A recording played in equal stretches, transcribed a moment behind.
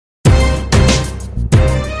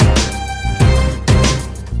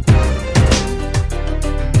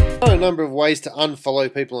number of ways to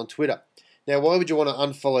unfollow people on Twitter. Now, why would you want to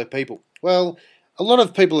unfollow people? Well, a lot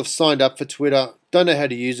of people have signed up for Twitter, don't know how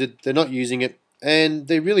to use it, they're not using it, and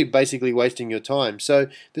they're really basically wasting your time. So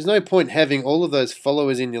there's no point having all of those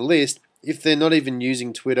followers in your list if they're not even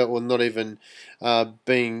using Twitter or not even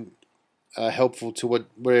being helpful to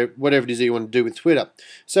whatever it is that you want to do with Twitter.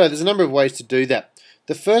 So there's a number of ways to do that.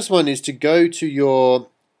 The first one is to go to your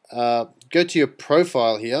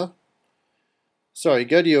profile here. Sorry,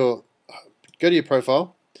 go to your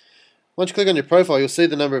profile. Once you click on your profile, you'll see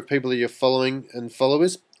the number of people that you're following and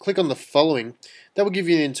followers. Click on the following. That will give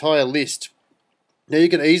you the entire list. Now you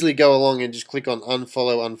can easily go along and just click on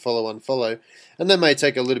unfollow, unfollow, unfollow, and that may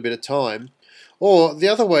take a little bit of time. Or the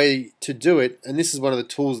other way to do it, and this is one of the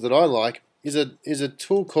tools that I like, is a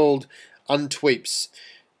tool called Untweeps.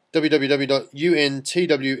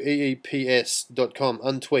 www.untweeps.com.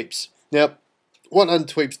 Untweeps. Now, what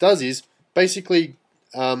Untweeps does is basically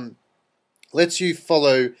lets you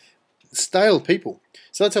follow stale people.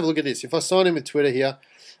 So let's have a look at this. If I sign in with Twitter here,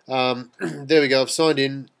 there we go, I've signed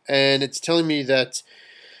in, and it's telling me that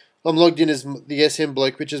I'm logged in as the SM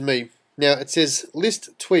bloke, which is me. Now it says list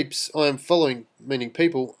tweeps I am following, meaning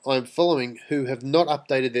people I am following who have not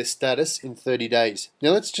updated their status in 30 days. Now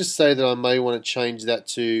let's just say that I may want to change that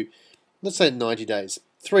to, let's say 90 days,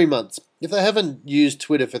 3 months. If they haven't used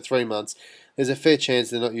Twitter for 3 months, there's a fair chance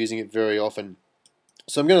they're not using it very often.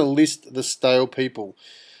 So I'm going to list the stale people.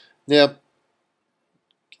 Now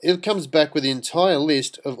it comes back with the entire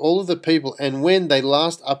list of all of the people and when they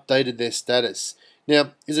last updated their status.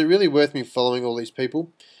 Now, is it really worth me following all these people?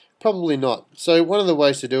 Probably not. So one of the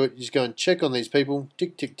ways to do it is go and check on these people.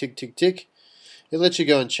 Tick, tick, tick, tick, tick. It lets you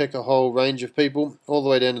go and check a whole range of people all the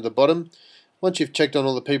way down to the bottom. Once you've checked on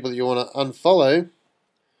all the people that you want to unfollow,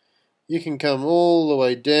 you can come all the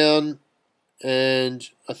way down, and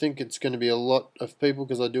I think it's going to be a lot of people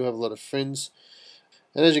because I do have a lot of friends.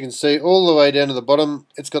 And as you can see, all the way down to the bottom,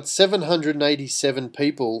 it's got 787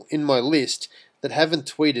 people in my list that haven't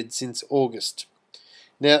tweeted since August.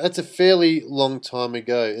 Now, that's a fairly long time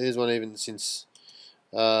ago. There's one even since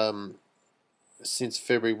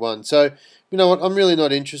February 1. So, you know what? I'm really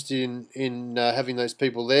not interested in having those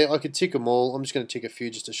people there. I could tick them all. I'm just going to tick a few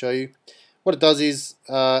just to show you. What it does is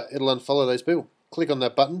it'll unfollow those people. Click on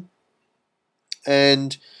that button,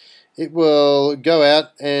 and it will go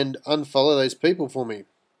out and unfollow those people for me.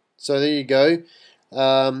 So there you go.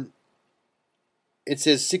 It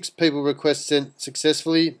says 6 people requests sent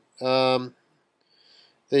successfully.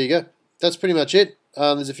 There you go. That's pretty much it.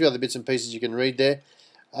 There's a few other bits and pieces you can read there.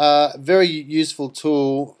 Very useful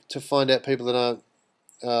tool to find out people that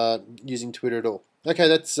aren't using Twitter at all. Okay,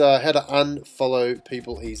 that's how to unfollow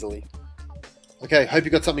people easily. Okay, hope you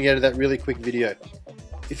got something out of that really quick video.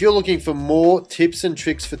 If you're looking for more tips and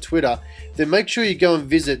tricks for Twitter, then make sure you go and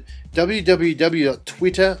visit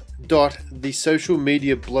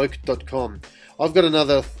www.twitter.thesocialmediabloke.com. I've got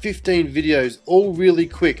another 15 videos, all really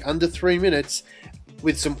quick, under 3 minutes,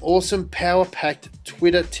 with some awesome power-packed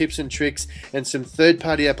Twitter tips and tricks and some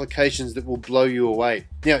third-party applications that will blow you away.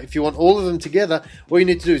 Now, if you want all of them together, all you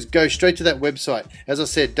need to do is go straight to that website. As I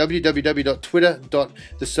said,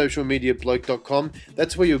 www.twitter.thesocialmediabloke.com.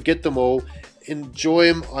 That's where you'll get them all. Enjoy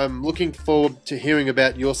them. I'm looking forward to hearing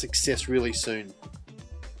about your success really soon.